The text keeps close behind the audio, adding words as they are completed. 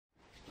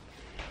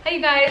Hi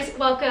you guys,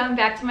 welcome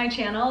back to my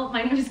channel.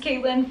 My name is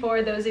Caitlin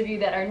for those of you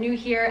that are new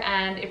here,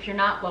 and if you're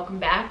not, welcome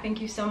back. Thank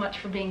you so much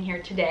for being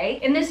here today.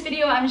 In this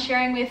video, I'm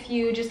sharing with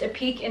you just a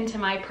peek into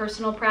my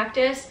personal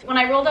practice. When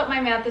I rolled up my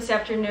mat this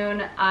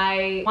afternoon,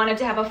 I wanted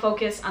to have a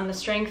focus on the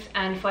strength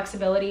and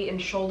flexibility in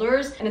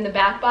shoulders and in the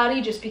back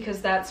body, just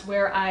because that's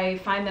where I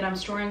find that I'm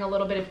storing a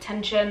little bit of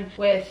tension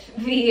with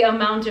the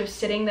amount of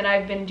sitting that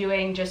I've been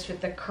doing just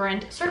with the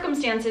current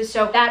circumstances.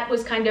 So that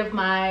was kind of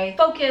my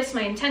focus,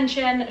 my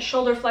intention: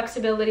 shoulder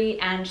flexibility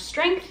and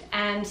strength,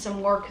 and some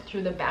work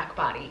through the back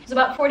body. It's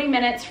about 40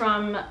 minutes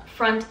from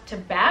front to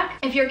back.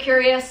 If you're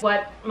curious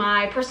what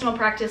my personal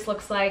practice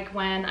looks like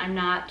when I'm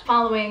not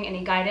following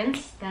any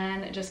guidance,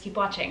 then just keep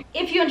watching.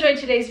 If you enjoyed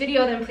today's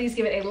video, then please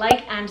give it a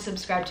like and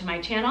subscribe to my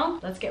channel.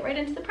 Let's get right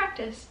into the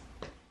practice.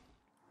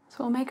 So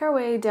we'll make our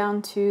way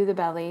down to the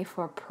belly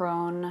for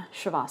prone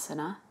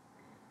shavasana,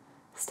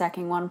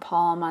 stacking one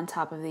palm on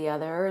top of the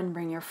other, and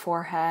bring your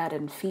forehead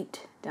and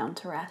feet down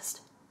to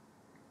rest.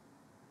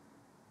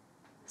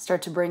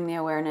 Start to bring the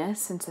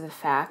awareness into the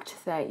fact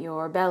that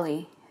your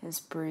belly is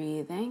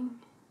breathing.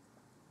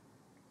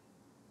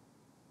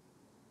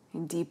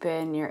 And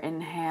deepen your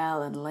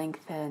inhale and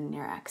lengthen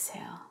your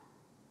exhale.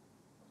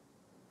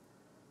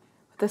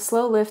 With a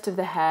slow lift of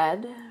the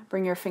head,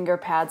 bring your finger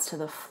pads to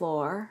the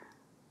floor.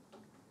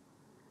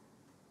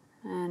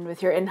 And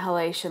with your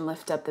inhalation,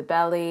 lift up the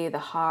belly, the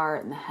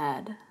heart, and the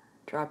head,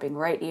 dropping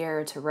right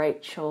ear to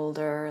right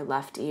shoulder,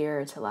 left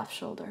ear to left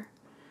shoulder.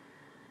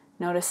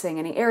 Noticing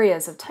any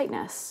areas of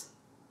tightness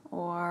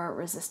or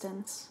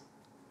resistance.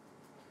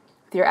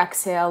 With your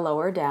exhale,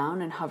 lower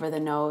down and hover the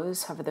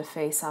nose, hover the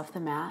face off the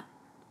mat.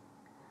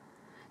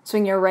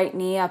 Swing your right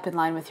knee up in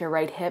line with your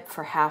right hip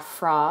for half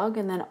frog,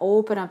 and then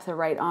open up the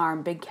right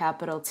arm, big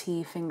capital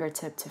T,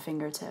 fingertip to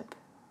fingertip.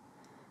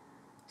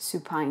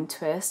 Supine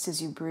twist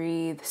as you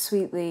breathe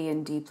sweetly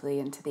and deeply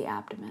into the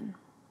abdomen.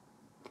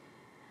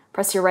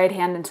 Press your right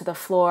hand into the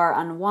floor,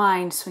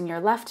 unwind, swing your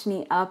left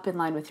knee up in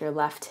line with your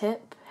left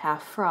hip,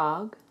 half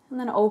frog, and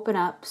then open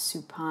up,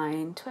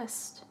 supine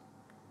twist.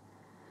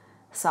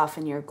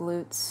 Soften your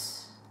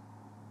glutes,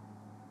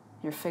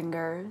 your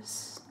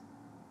fingers.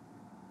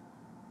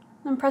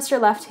 Then press your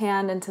left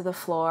hand into the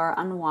floor,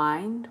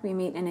 unwind. We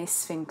meet in a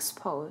Sphinx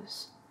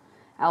pose.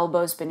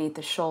 Elbows beneath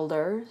the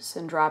shoulders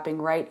and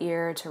dropping right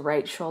ear to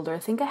right shoulder.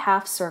 Think a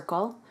half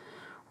circle.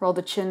 Roll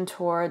the chin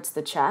towards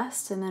the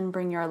chest and then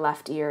bring your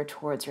left ear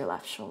towards your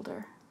left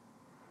shoulder.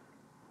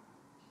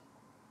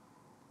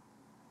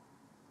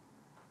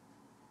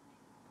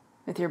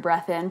 With your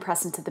breath in,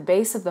 press into the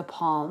base of the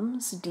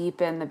palms,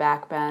 deepen the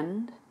back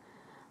bend.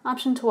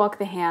 Option to walk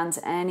the hands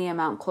any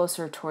amount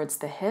closer towards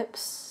the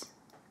hips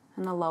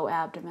and the low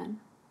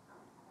abdomen.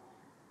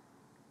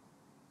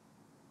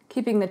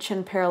 Keeping the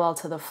chin parallel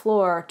to the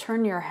floor,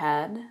 turn your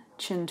head,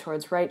 chin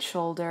towards right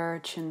shoulder,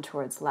 chin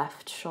towards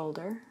left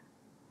shoulder.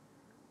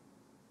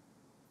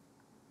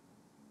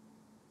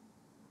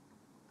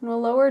 And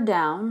we'll lower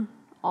down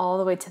all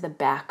the way to the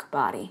back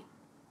body.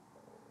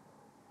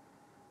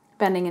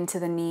 Bending into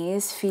the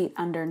knees, feet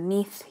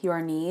underneath your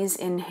knees.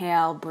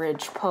 Inhale,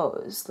 bridge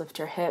pose. Lift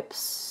your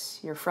hips,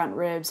 your front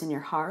ribs, and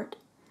your heart.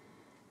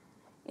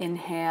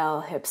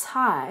 Inhale, hips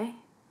high.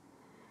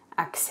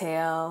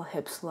 Exhale,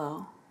 hips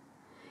low.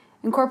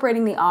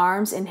 Incorporating the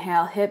arms,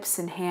 inhale, hips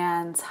and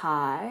hands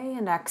high,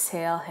 and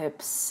exhale,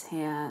 hips,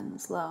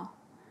 hands low.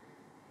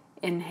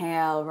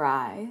 Inhale,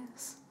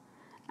 rise.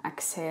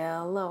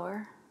 Exhale,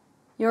 lower.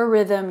 Your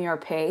rhythm, your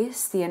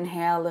pace. The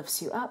inhale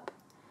lifts you up.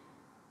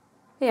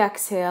 The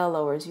exhale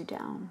lowers you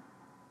down.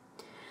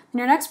 In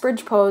your next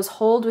bridge pose,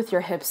 hold with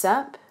your hips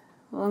up.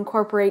 We'll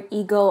incorporate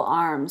eagle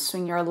arms.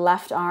 Swing your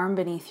left arm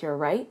beneath your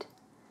right.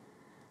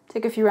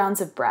 Take a few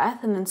rounds of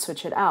breath and then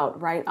switch it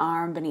out. Right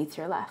arm beneath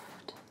your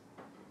left.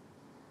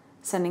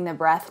 Sending the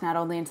breath not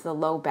only into the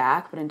low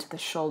back, but into the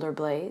shoulder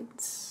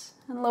blades.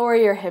 And lower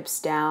your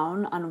hips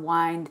down,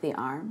 unwind the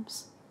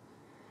arms.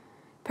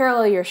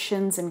 Parallel your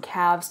shins and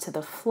calves to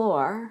the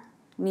floor.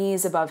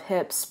 Knees above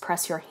hips,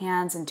 press your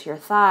hands into your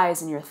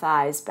thighs and your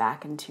thighs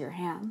back into your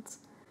hands.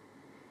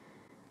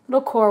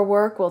 Little core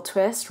work, we'll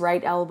twist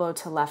right elbow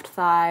to left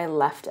thigh,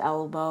 left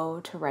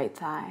elbow to right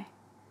thigh.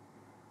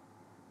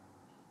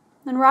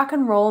 Then rock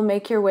and roll,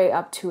 make your way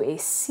up to a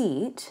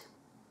seat.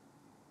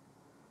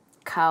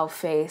 Cow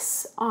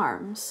face,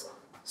 arms.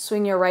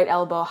 Swing your right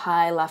elbow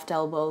high, left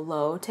elbow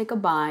low. Take a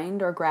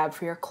bind or grab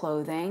for your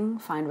clothing.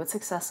 Find what's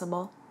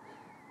accessible.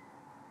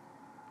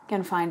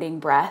 Again, finding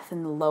breath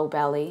in the low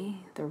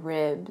belly, the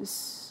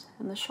ribs,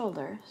 and the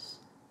shoulders.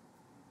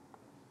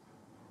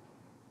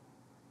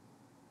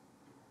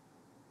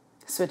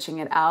 Switching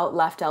it out,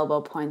 left elbow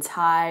points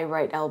high,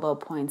 right elbow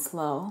points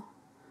low.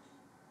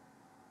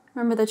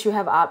 Remember that you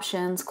have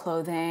options,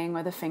 clothing,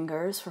 or the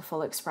fingers for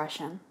full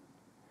expression.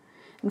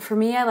 And for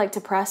me, I like to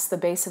press the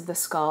base of the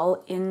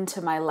skull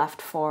into my left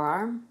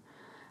forearm.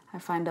 I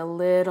find a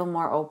little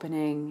more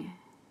opening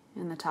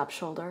in the top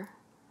shoulder.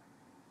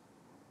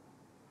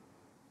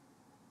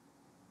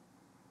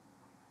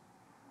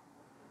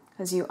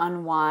 As you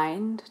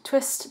unwind,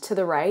 twist to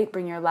the right,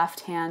 bring your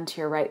left hand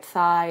to your right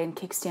thigh and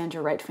kickstand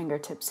your right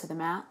fingertips to the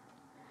mat.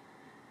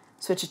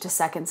 Switch it to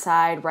second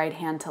side, right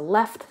hand to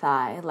left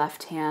thigh,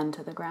 left hand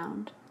to the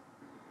ground.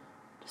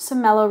 Just some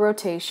mellow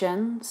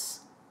rotations,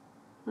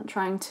 not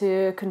trying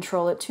to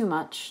control it too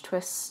much.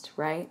 Twist,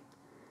 right,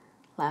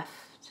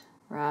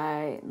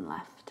 and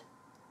left.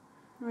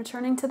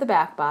 Returning to the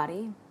back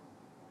body.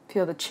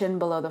 Feel the chin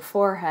below the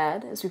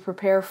forehead as we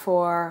prepare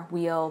for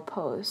wheel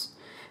pose.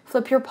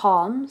 Flip your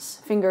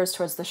palms, fingers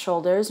towards the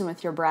shoulders, and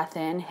with your breath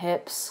in,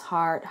 hips,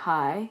 heart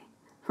high,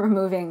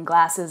 removing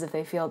glasses if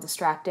they feel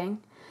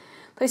distracting.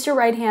 Place your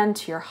right hand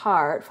to your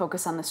heart,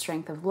 focus on the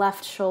strength of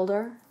left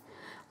shoulder.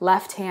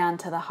 Left hand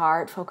to the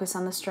heart, focus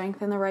on the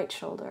strength in the right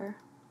shoulder.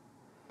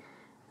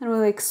 And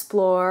we'll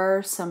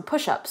explore some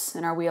push-ups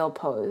in our wheel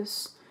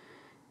pose.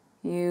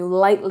 You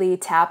lightly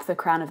tap the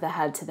crown of the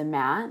head to the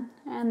mat,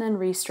 and then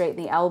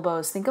re-straighten the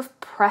elbows. Think of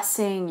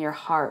pressing your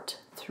heart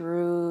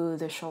through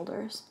the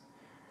shoulders.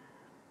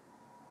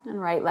 And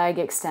right leg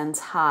extends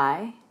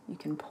high. You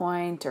can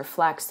point or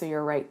flex through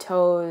your right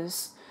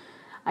toes.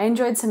 I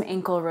enjoyed some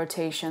ankle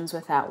rotations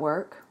with that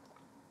work.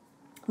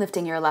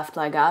 Lifting your left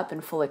leg up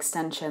in full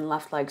extension,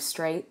 left leg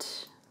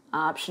straight.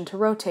 Option to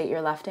rotate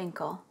your left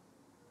ankle.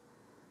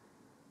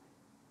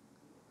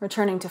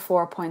 Returning to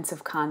 4 points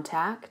of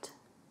contact.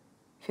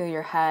 Feel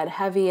your head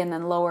heavy and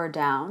then lower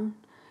down.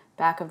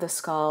 Back of the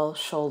skull,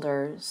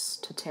 shoulders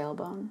to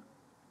tailbone.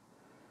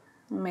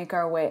 We'll make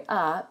our way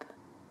up,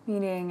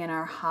 meeting in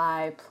our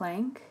high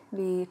plank,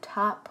 the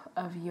top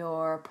of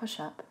your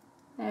push-up.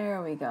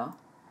 There we go.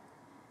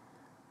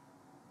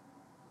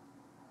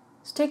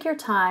 So take your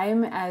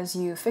time as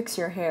you fix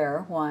your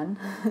hair, one,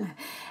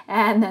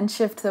 and then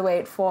shift the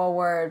weight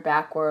forward,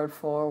 backward,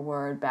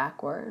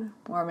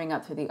 warming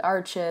up through the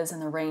arches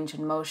and the range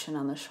and motion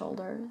on the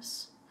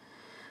shoulders.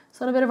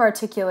 So a little bit of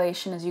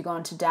articulation as you go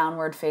into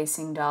downward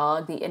facing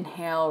dog. The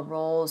inhale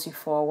rolls you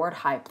forward,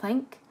 high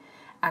plank.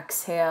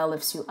 Exhale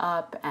lifts you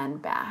up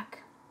and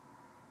back.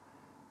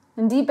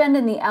 And deep bend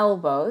in the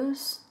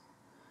elbows.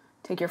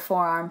 Take your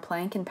forearm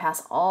plank and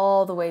pass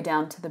all the way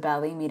down to the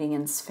belly, meeting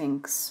in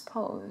Sphinx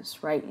pose.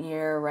 Right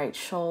ear, right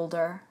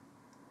shoulder.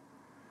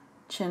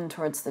 Chin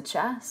towards the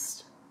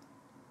chest.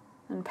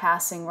 And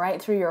passing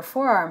right through your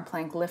forearm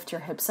plank, lift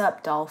your hips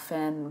up,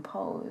 dolphin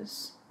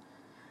pose.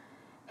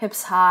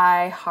 Hips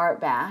high, heart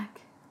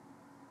back.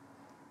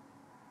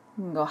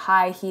 You can go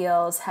high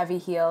heels, heavy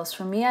heels.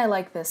 For me, I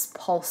like this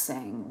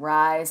pulsing.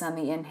 Rise on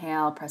the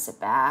inhale, press it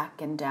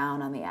back and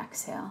down on the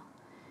exhale.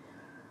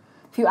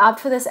 If you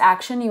opt for this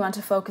action, you want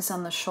to focus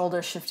on the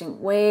shoulders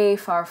shifting way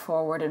far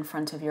forward in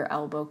front of your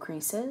elbow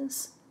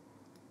creases.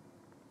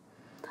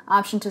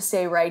 Option to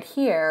stay right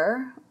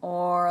here,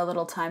 or a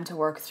little time to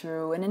work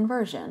through an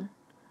inversion.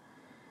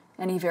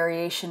 Any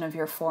variation of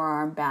your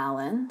forearm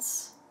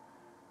balance.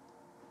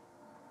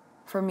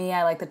 For me,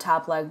 I like the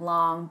top leg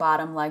long,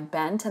 bottom leg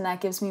bent, and that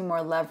gives me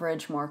more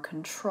leverage, more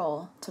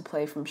control to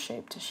play from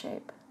shape to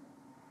shape.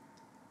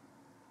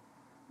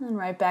 And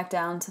right back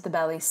down to the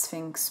belly,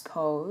 Sphinx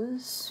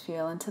pose.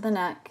 Feel into the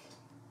neck.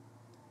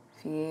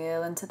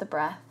 Feel into the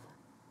breath.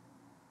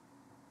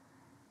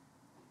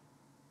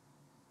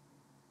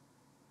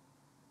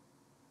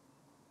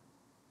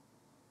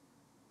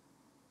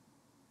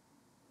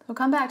 So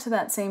come back to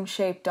that same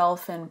shape,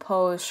 dolphin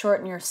pose.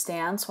 Shorten your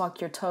stance,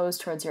 walk your toes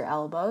towards your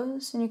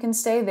elbows, and you can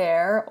stay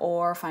there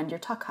or find your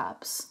tuck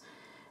hops.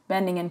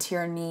 Bending into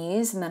your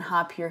knees and then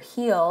hop your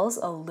heels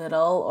a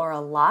little or a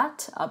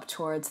lot up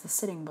towards the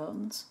sitting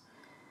bones.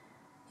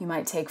 You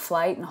might take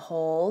flight and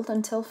hold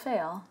until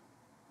fail.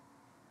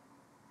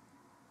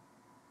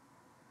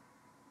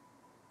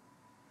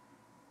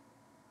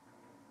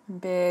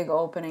 Big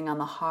opening on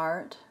the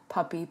heart,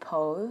 puppy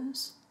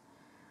pose.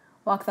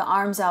 Walk the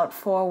arms out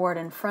forward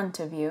in front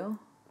of you,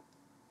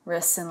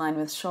 wrists in line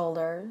with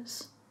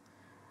shoulders.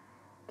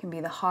 It can be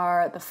the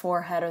heart, the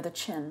forehead, or the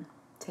chin,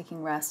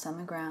 taking rest on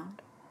the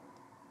ground.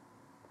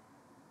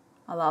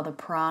 Allow the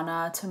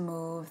prana to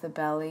move, the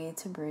belly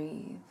to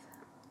breathe.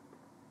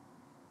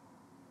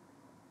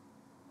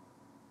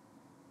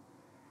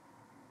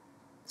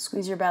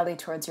 Squeeze your belly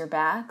towards your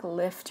back,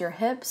 lift your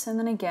hips, and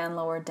then again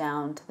lower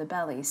down to the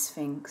belly,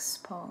 Sphinx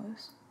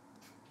pose.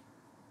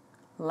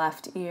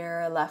 Left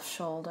ear, left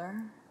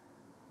shoulder.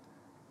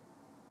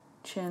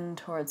 Chin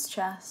towards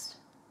chest.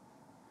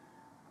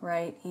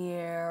 Right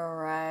ear,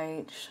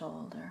 right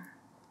shoulder.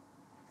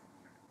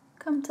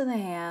 Come to the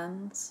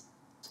hands.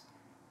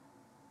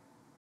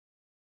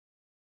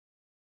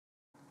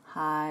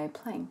 High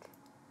plank.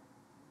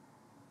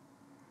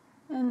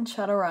 And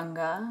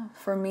chaturanga.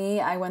 For me,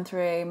 I went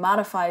through a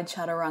modified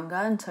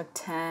chaturanga and took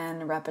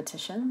 10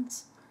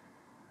 repetitions.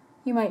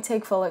 You might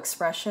take full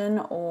expression,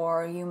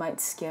 or you might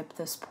skip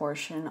this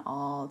portion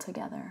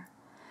altogether.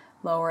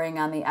 Lowering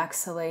on the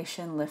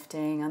exhalation,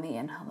 lifting on the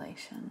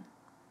inhalation.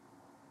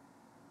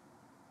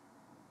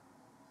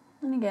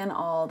 And again,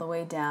 all the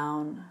way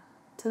down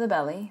to the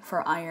belly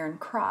for iron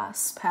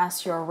cross.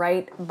 Pass your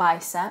right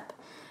bicep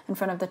in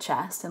front of the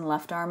chest and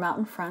left arm out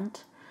in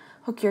front.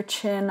 Hook your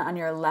chin on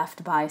your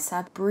left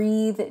bicep.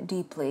 Breathe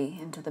deeply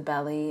into the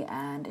belly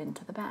and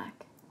into the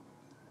back.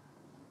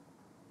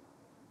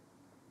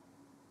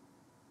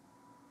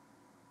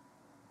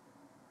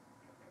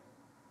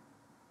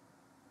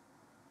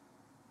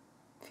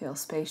 Feel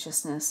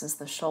spaciousness as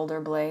the shoulder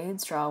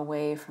blades draw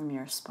away from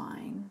your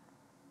spine.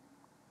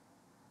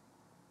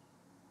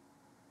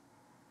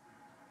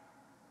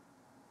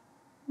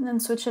 And then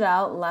switch it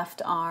out,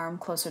 left arm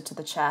closer to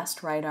the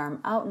chest, right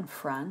arm out in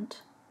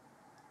front,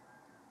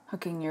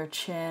 hooking your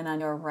chin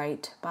on your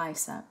right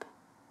bicep.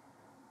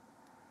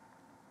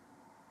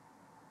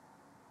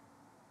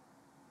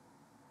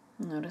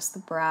 Notice the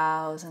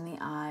brows and the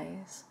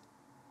eyes,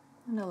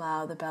 and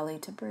allow the belly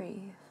to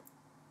breathe.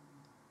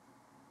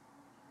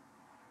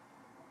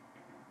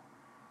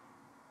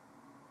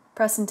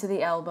 Press into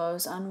the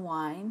elbows,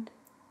 unwind.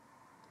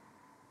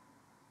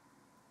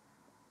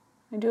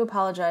 I do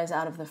apologize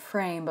out of the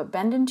frame, but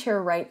bend into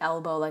your right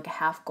elbow like a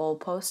half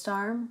goalpost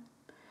arm,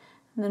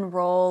 and then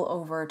roll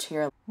over to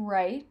your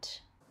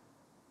right.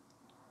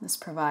 This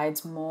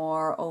provides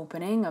more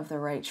opening of the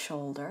right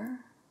shoulder.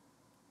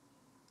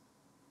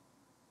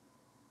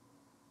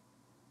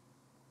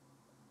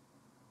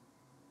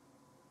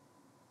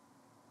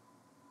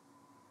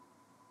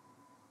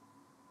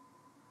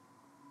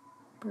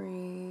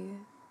 Breathe.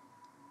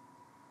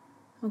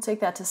 We'll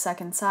take that to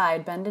second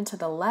side. Bend into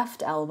the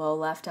left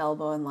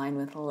elbow in line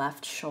with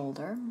left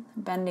shoulder.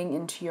 Bending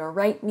into your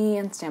right knee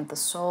and stamp the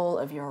sole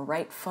of your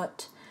right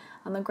foot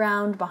on the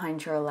ground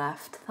behind your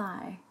left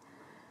thigh.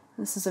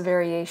 This is a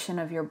variation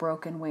of your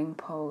broken wing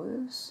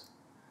pose.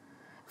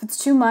 If it's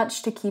too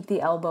much to keep the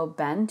elbow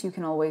bent, you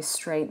can always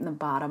straighten the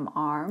bottom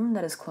arm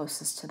that is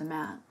closest to the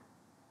mat.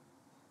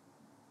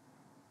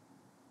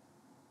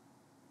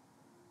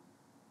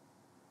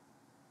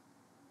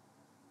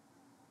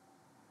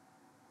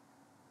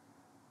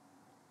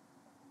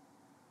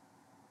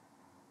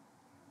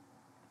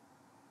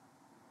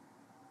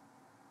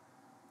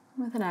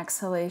 With an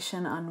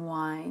exhalation,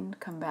 unwind,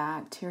 come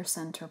back to your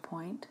center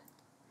point.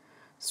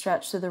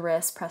 Stretch through the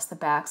wrists, press the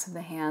backs of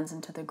the hands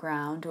into the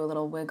ground, do a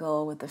little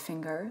wiggle with the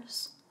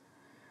fingers.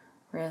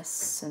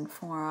 Wrists and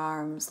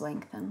forearms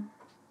lengthen.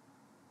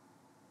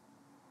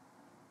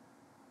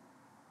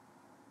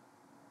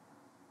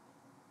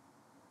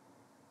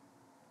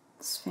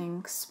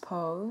 Sphinx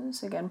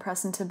pose. Again,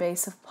 press into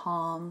base of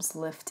palms,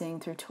 lifting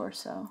through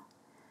torso.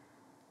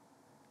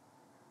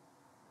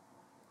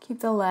 Keep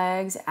the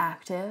legs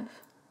active.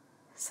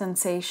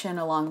 Sensation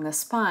along the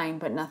spine,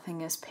 but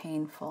nothing is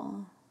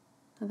painful.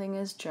 Nothing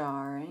is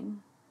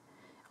jarring.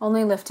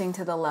 Only lifting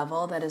to the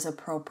level that is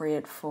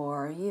appropriate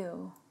for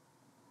you.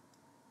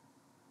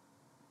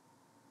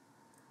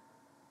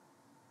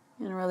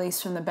 And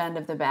release from the bend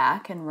of the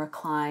back and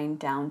recline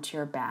down to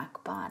your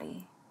back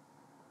body.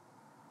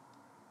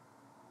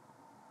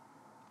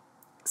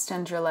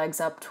 Extend your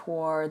legs up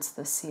towards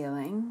the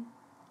ceiling.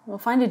 We'll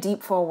find a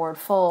deep forward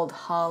fold,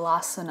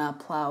 Halasana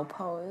plow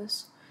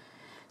pose.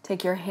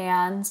 Take your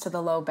hands to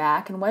the low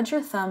back and wedge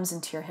your thumbs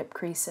into your hip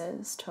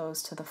creases,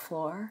 toes to the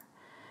floor.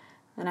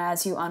 And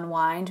as you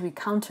unwind, we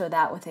counter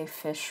that with a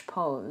fish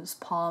pose,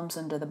 palms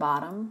under the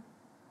bottom.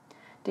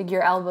 Dig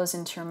your elbows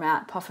into your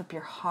mat, puff up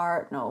your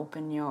heart, and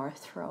open your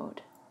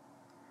throat.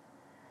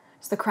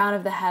 As the crown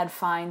of the head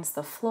finds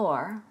the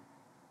floor,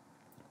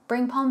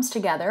 bring palms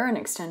together and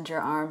extend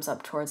your arms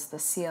up towards the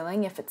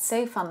ceiling. If it's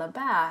safe on the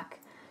back,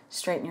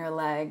 straighten your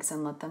legs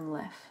and let them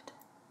lift.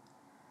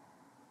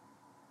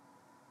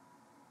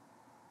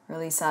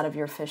 Release out of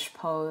your fish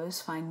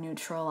pose. Find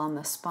neutral on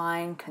the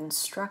spine.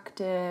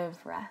 Constructive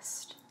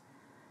rest.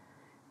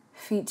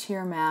 Feet to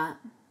your mat.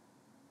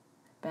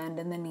 Bend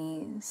in the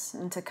knees.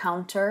 And to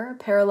counter,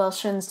 parallel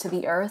shins to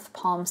the earth,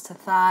 palms to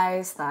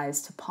thighs,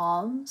 thighs to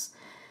palms.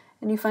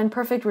 And you find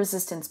perfect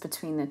resistance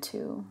between the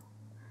two.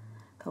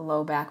 The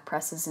low back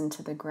presses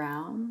into the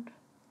ground.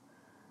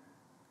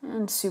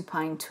 And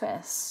supine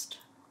twist.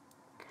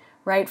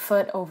 Right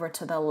foot over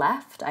to the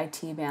left,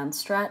 IT band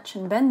stretch,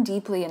 and bend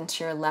deeply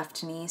into your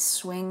left knee.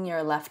 Swing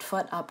your left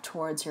foot up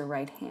towards your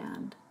right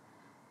hand.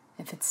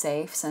 If it's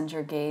safe, send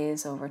your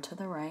gaze over to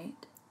the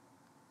right.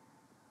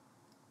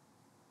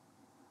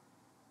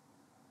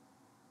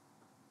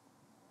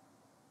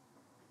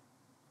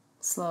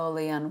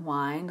 Slowly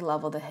unwind,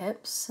 level the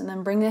hips, and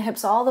then bring the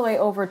hips all the way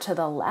over to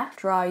the left.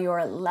 Draw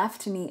your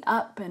left knee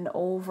up and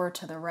over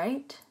to the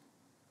right.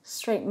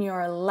 Straighten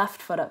your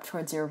left foot up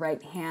towards your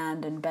right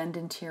hand and bend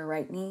into your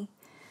right knee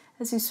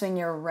as you swing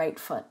your right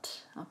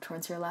foot up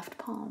towards your left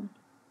palm.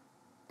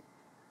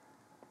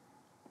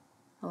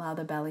 Allow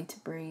the belly to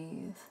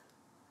breathe,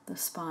 the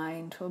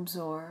spine to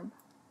absorb.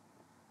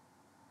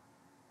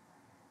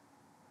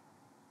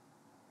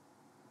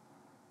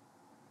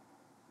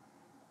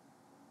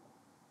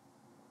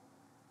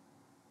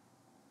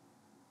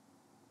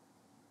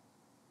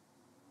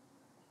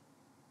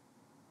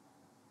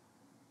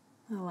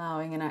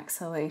 Allowing an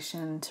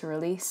exhalation to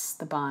release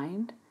the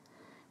bind,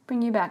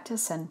 bring you back to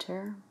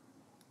center.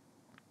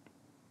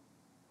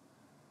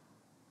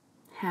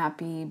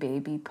 happy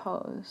baby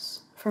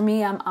pose. For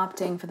me, I'm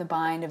opting for the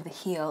bind of the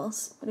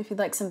heels, but if you'd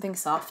like something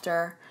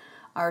softer,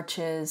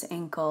 arches,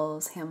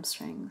 ankles,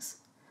 hamstrings.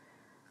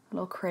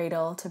 Little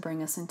cradle to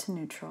bring us into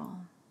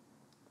neutral.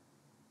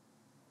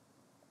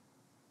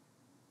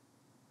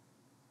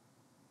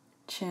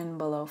 Chin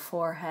below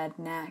forehead,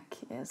 neck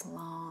is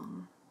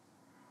long.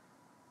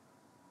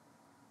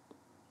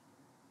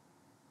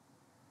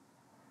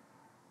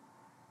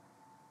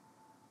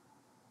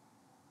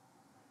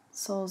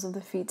 Soles of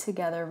the feet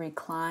together,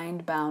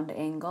 reclined, bound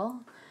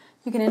angle.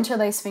 You can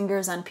interlace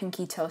fingers on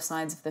pinky toe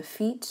sides of the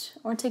feet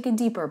or take a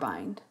deeper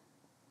bind.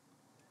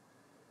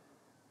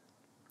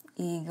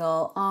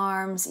 Eagle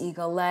arms,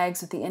 eagle legs.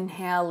 With the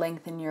inhale,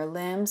 lengthen your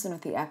limbs, and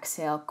with the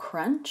exhale,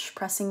 crunch,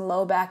 pressing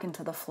low back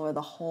into the floor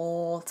the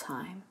whole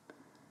time.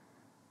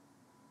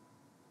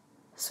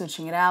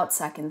 Switching it out,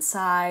 second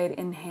side.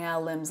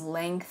 Inhale, limbs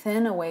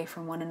lengthen away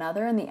from one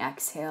another, and the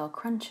exhale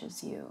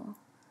crunches you.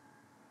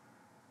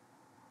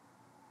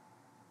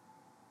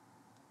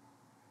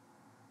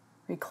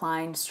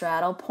 Reclined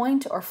straddle,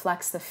 point or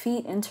flex the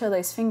feet,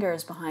 interlace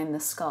fingers behind the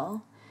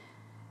skull.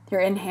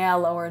 Your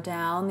inhale, lower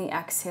down, the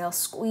exhale,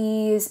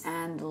 squeeze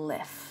and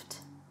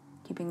lift.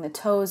 Keeping the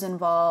toes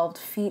involved,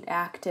 feet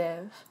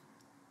active.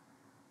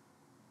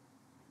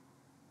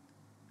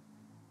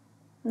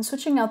 And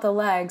switching out the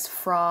legs,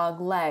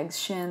 frog legs,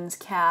 shins,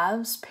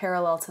 calves,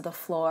 parallel to the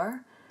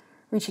floor.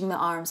 Reaching the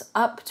arms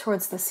up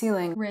towards the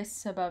ceiling,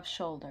 wrists above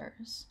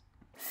shoulders.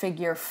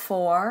 Figure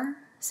 4.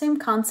 Same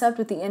concept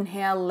with the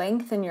inhale,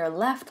 lengthen your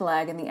left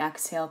leg, and the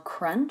exhale,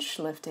 crunch,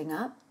 lifting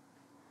up.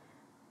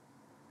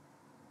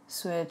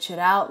 Switch it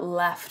out,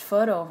 left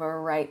foot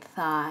over right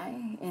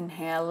thigh.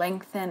 Inhale,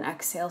 lengthen,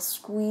 exhale,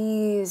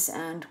 squeeze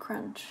and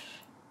crunch.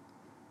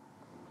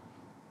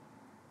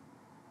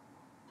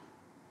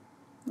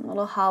 A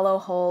little hollow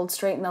hold,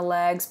 straighten the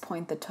legs,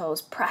 point the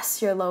toes, press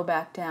your low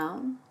back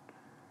down.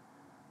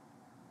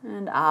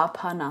 And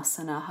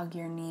Apanasana, hug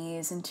your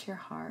knees into your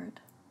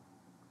heart.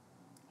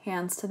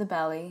 Hands to the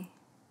belly.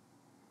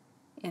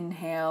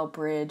 Inhale,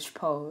 bridge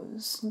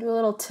pose. Do a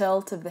little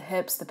tilt of the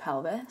hips, the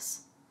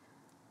pelvis.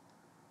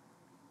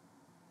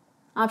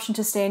 Option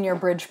to stay in your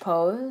bridge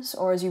pose,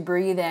 or as you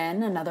breathe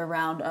in, another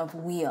round of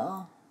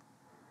wheel.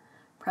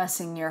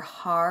 Pressing your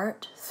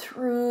heart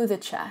through the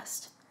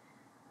chest.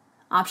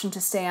 Option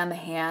to stay on the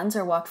hands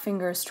or walk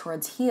fingers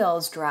towards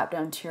heels, drop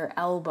down to your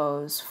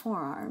elbows,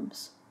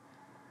 forearms.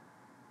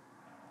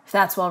 If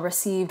that's well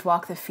received,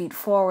 walk the feet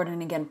forward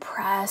and again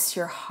press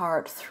your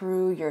heart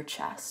through your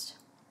chest.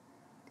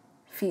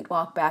 Feet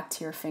walk back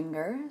to your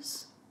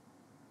fingers.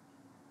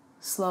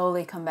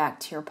 Slowly come back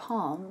to your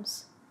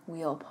palms,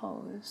 wheel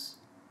pose.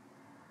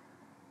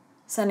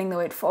 Sending the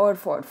weight forward,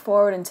 forward,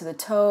 forward into the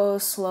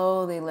toes.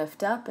 Slowly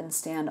lift up and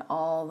stand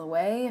all the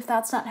way. If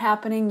that's not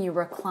happening, you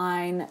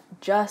recline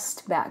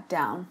just back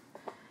down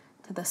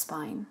to the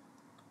spine.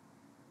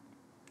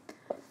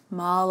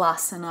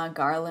 Malasana,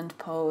 garland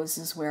pose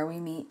is where we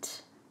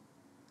meet.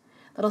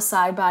 Little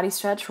side body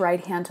stretch,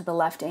 right hand to the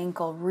left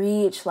ankle.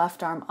 Reach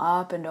left arm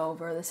up and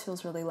over. This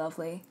feels really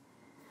lovely.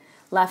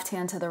 Left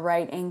hand to the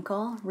right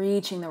ankle.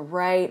 Reaching the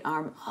right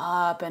arm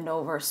up and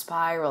over.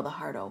 Spiral the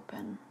heart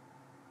open.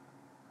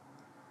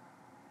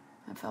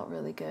 That felt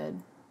really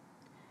good.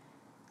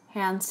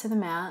 Hands to the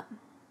mat.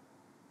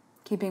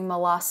 Keeping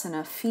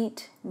Malasana,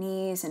 feet,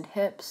 knees, and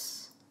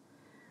hips.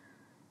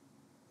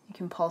 You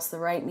can pulse the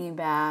right knee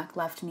back,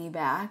 left knee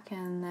back,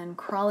 and then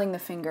crawling the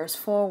fingers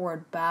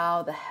forward,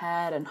 bow the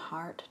head and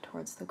heart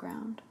towards the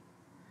ground.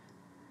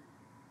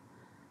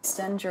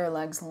 Extend your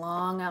legs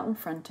long out in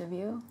front of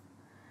you.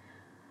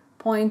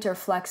 Point or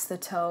flex the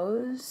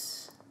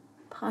toes.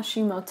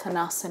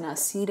 Paschimottanasana,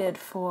 seated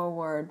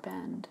forward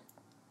bend.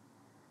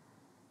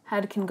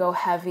 Head can go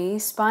heavy,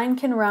 spine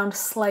can round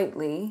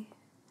slightly,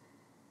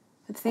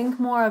 but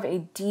think more of a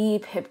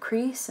deep hip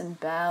crease and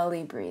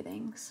belly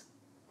breathings.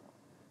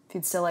 If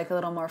you'd still like a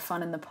little more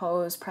fun in the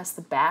pose, press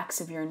the backs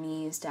of your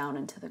knees down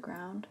into the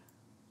ground.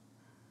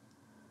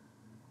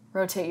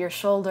 Rotate your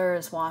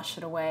shoulders, wash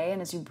it away,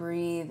 and as you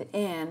breathe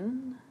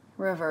in,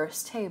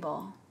 reverse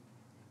table.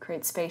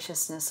 Create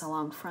spaciousness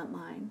along front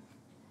line.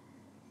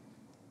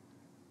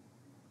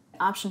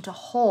 Option to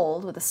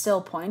hold with a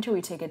still point, or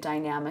we take it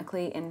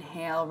dynamically.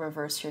 Inhale,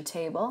 reverse your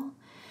table.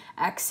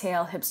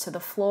 Exhale, hips to the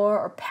floor,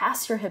 or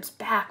pass your hips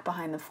back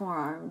behind the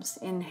forearms.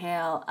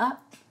 Inhale,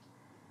 up.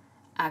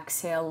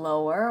 Exhale,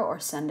 lower or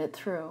send it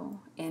through.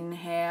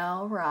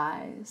 Inhale,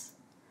 rise.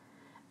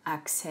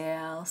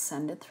 Exhale,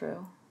 send it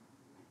through.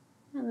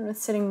 And then with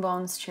sitting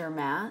bones to your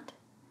mat.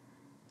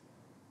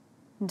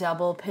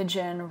 Double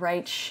pigeon,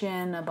 right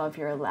shin above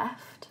your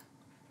left.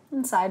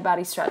 And side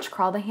body stretch.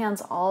 Crawl the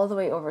hands all the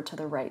way over to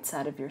the right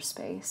side of your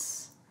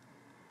space.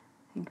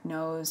 Think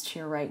nose to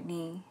your right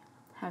knee.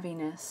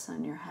 Heaviness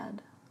on your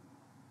head.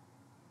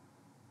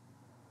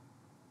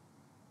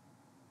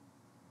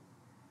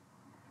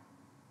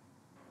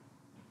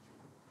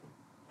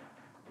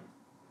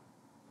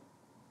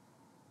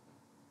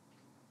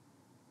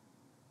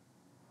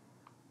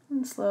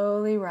 And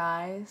slowly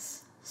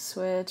rise,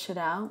 switch it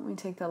out. We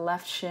take the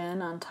left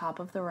shin on top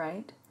of the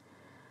right.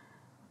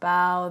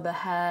 Bow the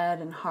head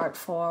and heart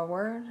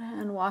forward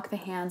and walk the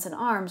hands and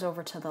arms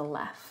over to the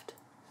left.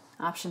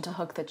 Option to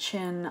hook the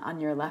chin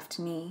on your left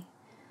knee,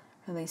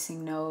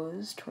 releasing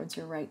nose towards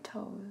your right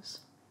toes.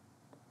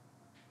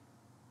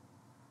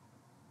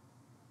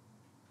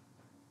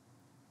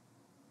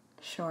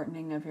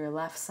 Shortening of your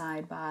left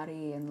side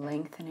body and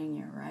lengthening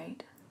your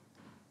right.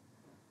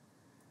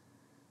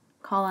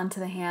 Call onto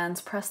the hands,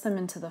 press them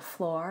into the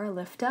floor,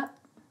 lift up,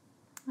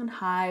 and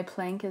high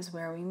plank is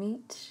where we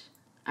meet.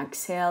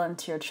 Exhale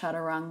into your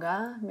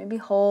chaturanga, maybe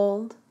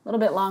hold a little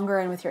bit longer,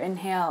 and with your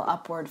inhale,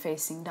 upward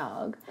facing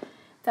dog.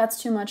 If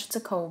that's too much, it's a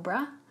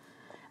cobra.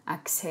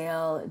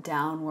 Exhale,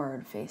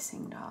 downward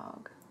facing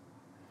dog.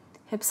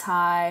 Hips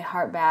high,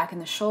 heart back, and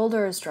the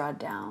shoulders draw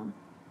down.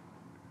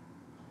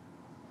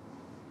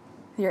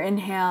 With your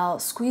inhale,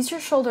 squeeze your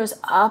shoulders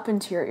up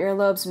into your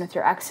earlobes, and with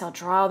your exhale,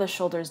 draw the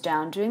shoulders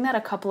down. Doing that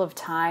a couple of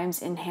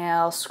times.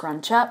 Inhale,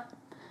 scrunch up.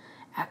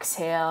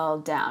 Exhale,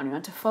 down. You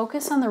want to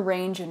focus on the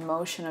range and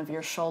motion of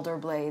your shoulder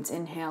blades.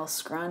 Inhale,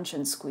 scrunch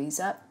and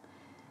squeeze up.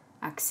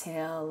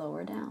 Exhale,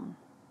 lower down.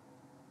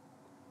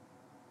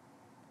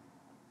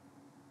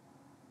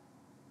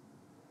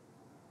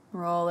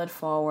 Roll it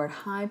forward,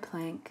 high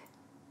plank.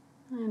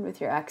 And with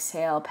your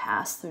exhale,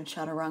 pass through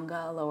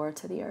chaturanga, lower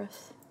to the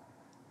earth.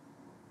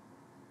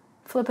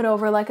 Flip it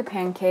over like a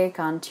pancake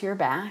onto your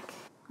back.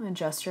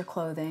 Adjust your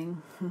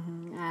clothing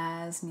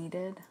as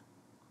needed.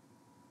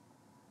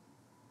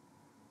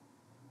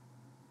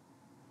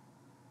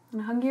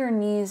 And hug your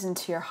knees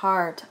into your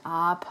heart,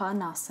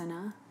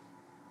 Apanasana.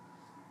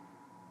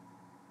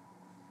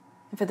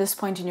 If at this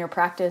point in your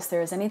practice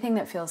there is anything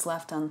that feels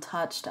left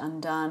untouched,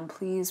 undone,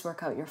 please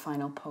work out your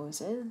final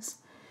poses.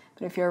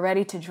 But if you're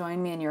ready to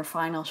join me in your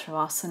final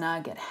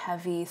Shavasana, get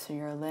heavy through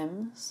your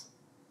limbs.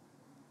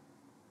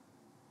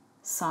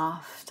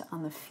 Soft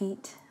on the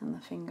feet and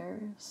the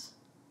fingers.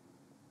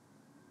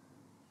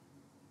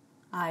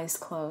 Eyes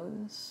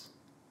closed.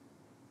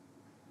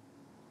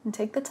 And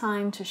take the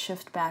time to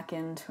shift back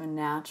into a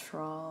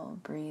natural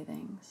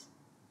breathings.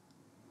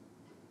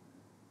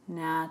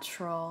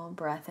 Natural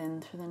breath in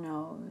through the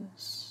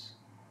nose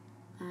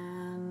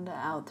and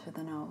out through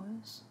the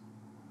nose.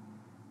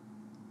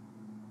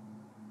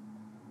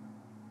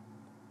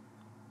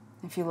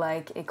 If you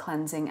like a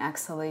cleansing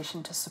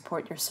exhalation to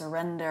support your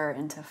surrender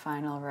into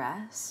final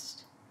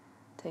rest,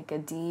 take a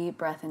deep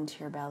breath into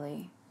your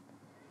belly.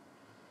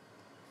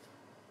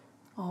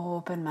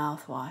 Open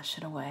mouth, wash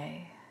it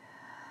away.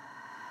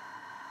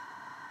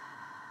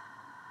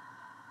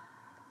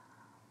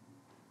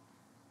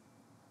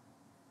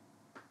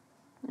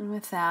 And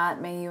with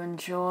that, may you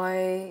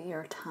enjoy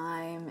your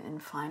time in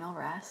final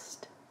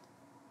rest.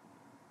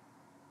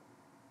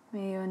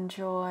 May you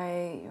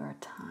enjoy your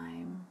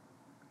time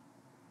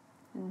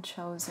in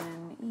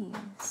chosen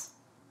ease.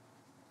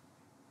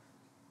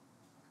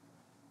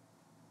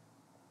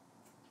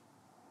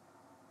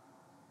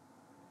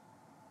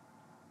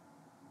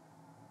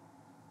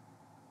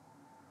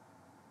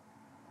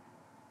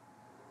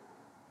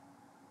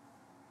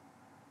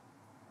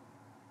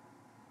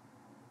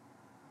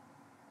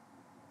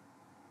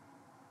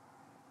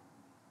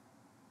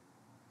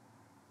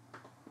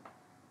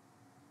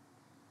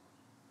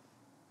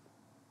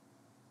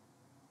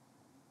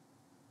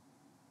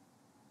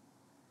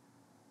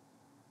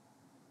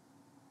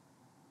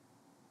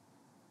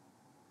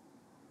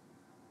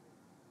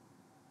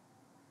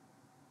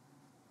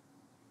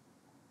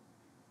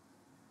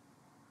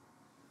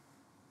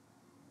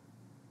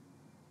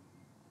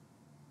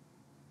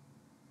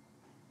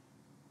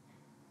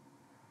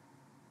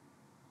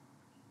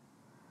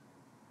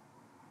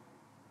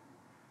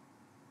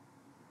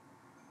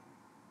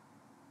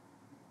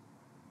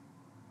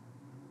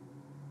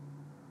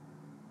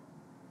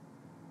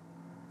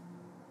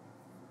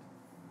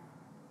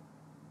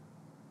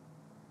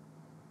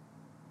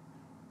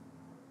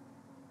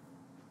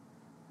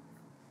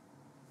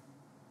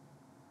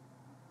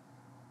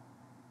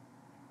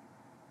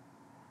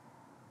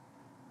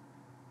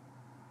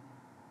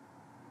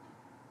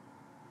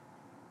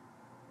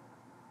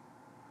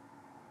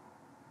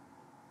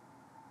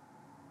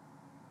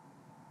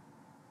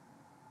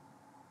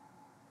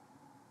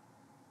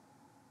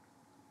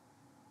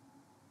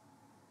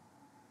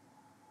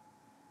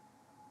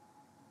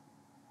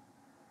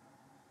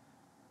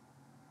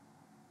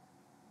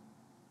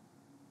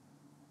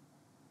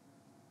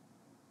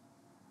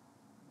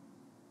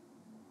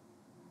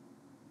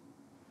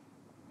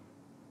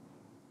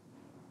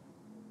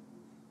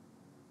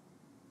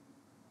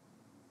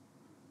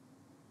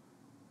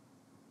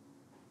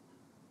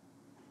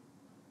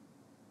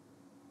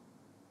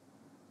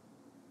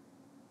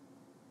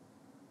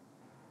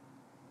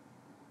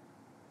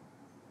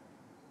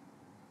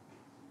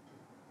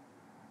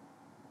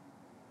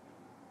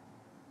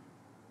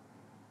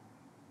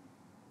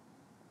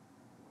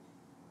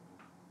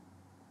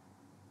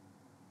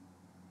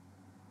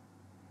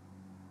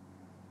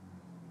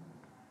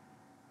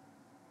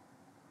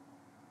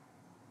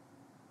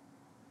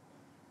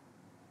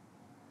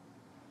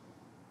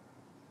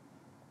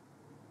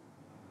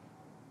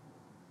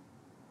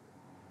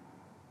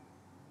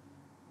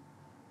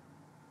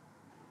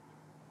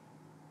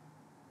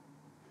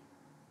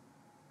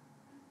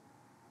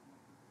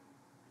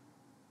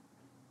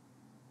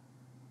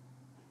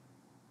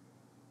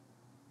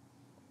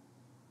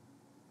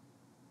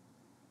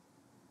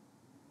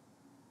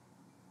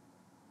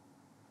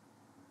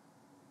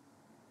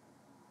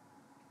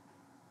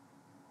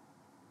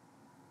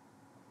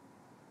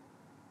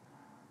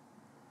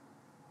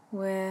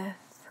 With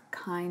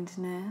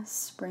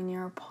kindness, bring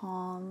your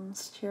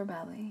palms to your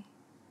belly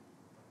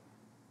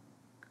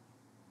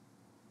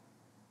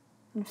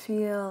and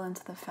feel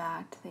into the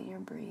fact that you're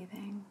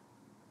breathing.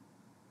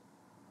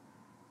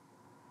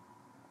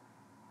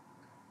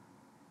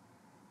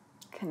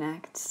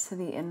 Connect to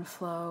the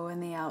inflow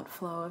and the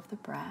outflow of the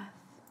breath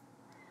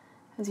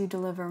as you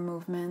deliver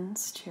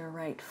movements to your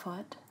right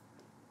foot.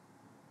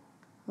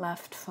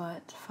 Left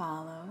foot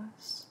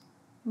follows.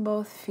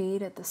 Both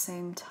feet at the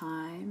same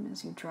time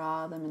as you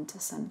draw them into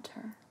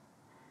center.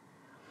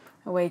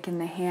 Awaken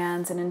the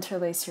hands and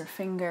interlace your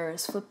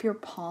fingers. Flip your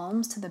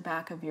palms to the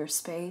back of your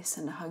space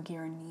and hug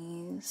your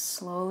knees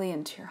slowly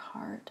into your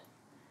heart.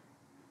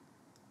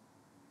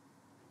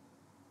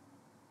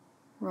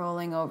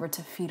 Rolling over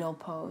to fetal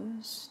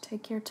pose.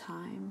 Take your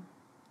time.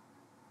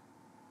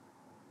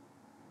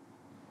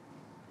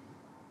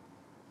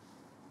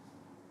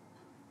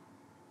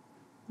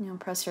 You'll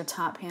press your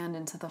top hand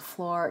into the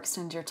floor,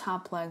 extend your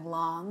top leg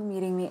long,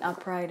 meeting me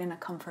upright in a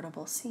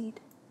comfortable seat.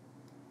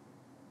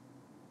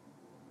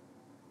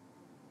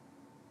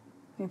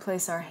 We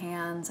place our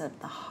hands at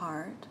the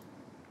heart.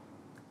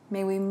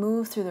 May we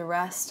move through the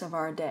rest of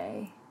our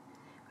day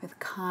with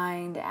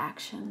kind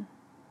action.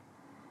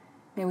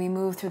 May we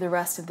move through the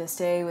rest of this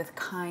day with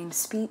kind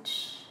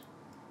speech.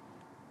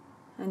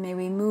 And may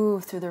we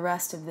move through the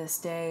rest of this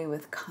day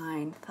with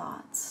kind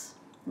thoughts.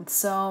 With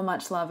so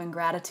much love and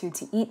gratitude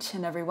to each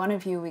and every one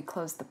of you, we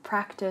close the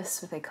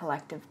practice with a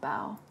collective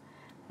bow.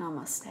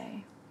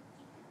 Namaste.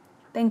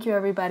 Thank you,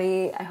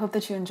 everybody. I hope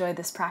that you enjoyed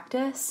this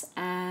practice,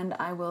 and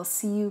I will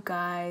see you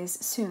guys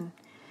soon.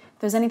 If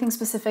there's anything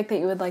specific that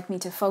you would like me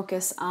to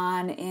focus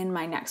on in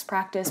my next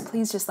practice,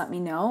 please just let me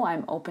know.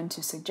 I'm open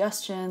to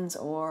suggestions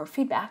or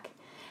feedback.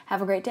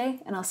 Have a great day,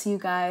 and I'll see you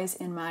guys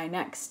in my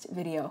next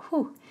video.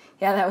 Whew.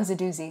 Yeah, that was a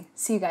doozy.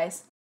 See you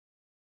guys.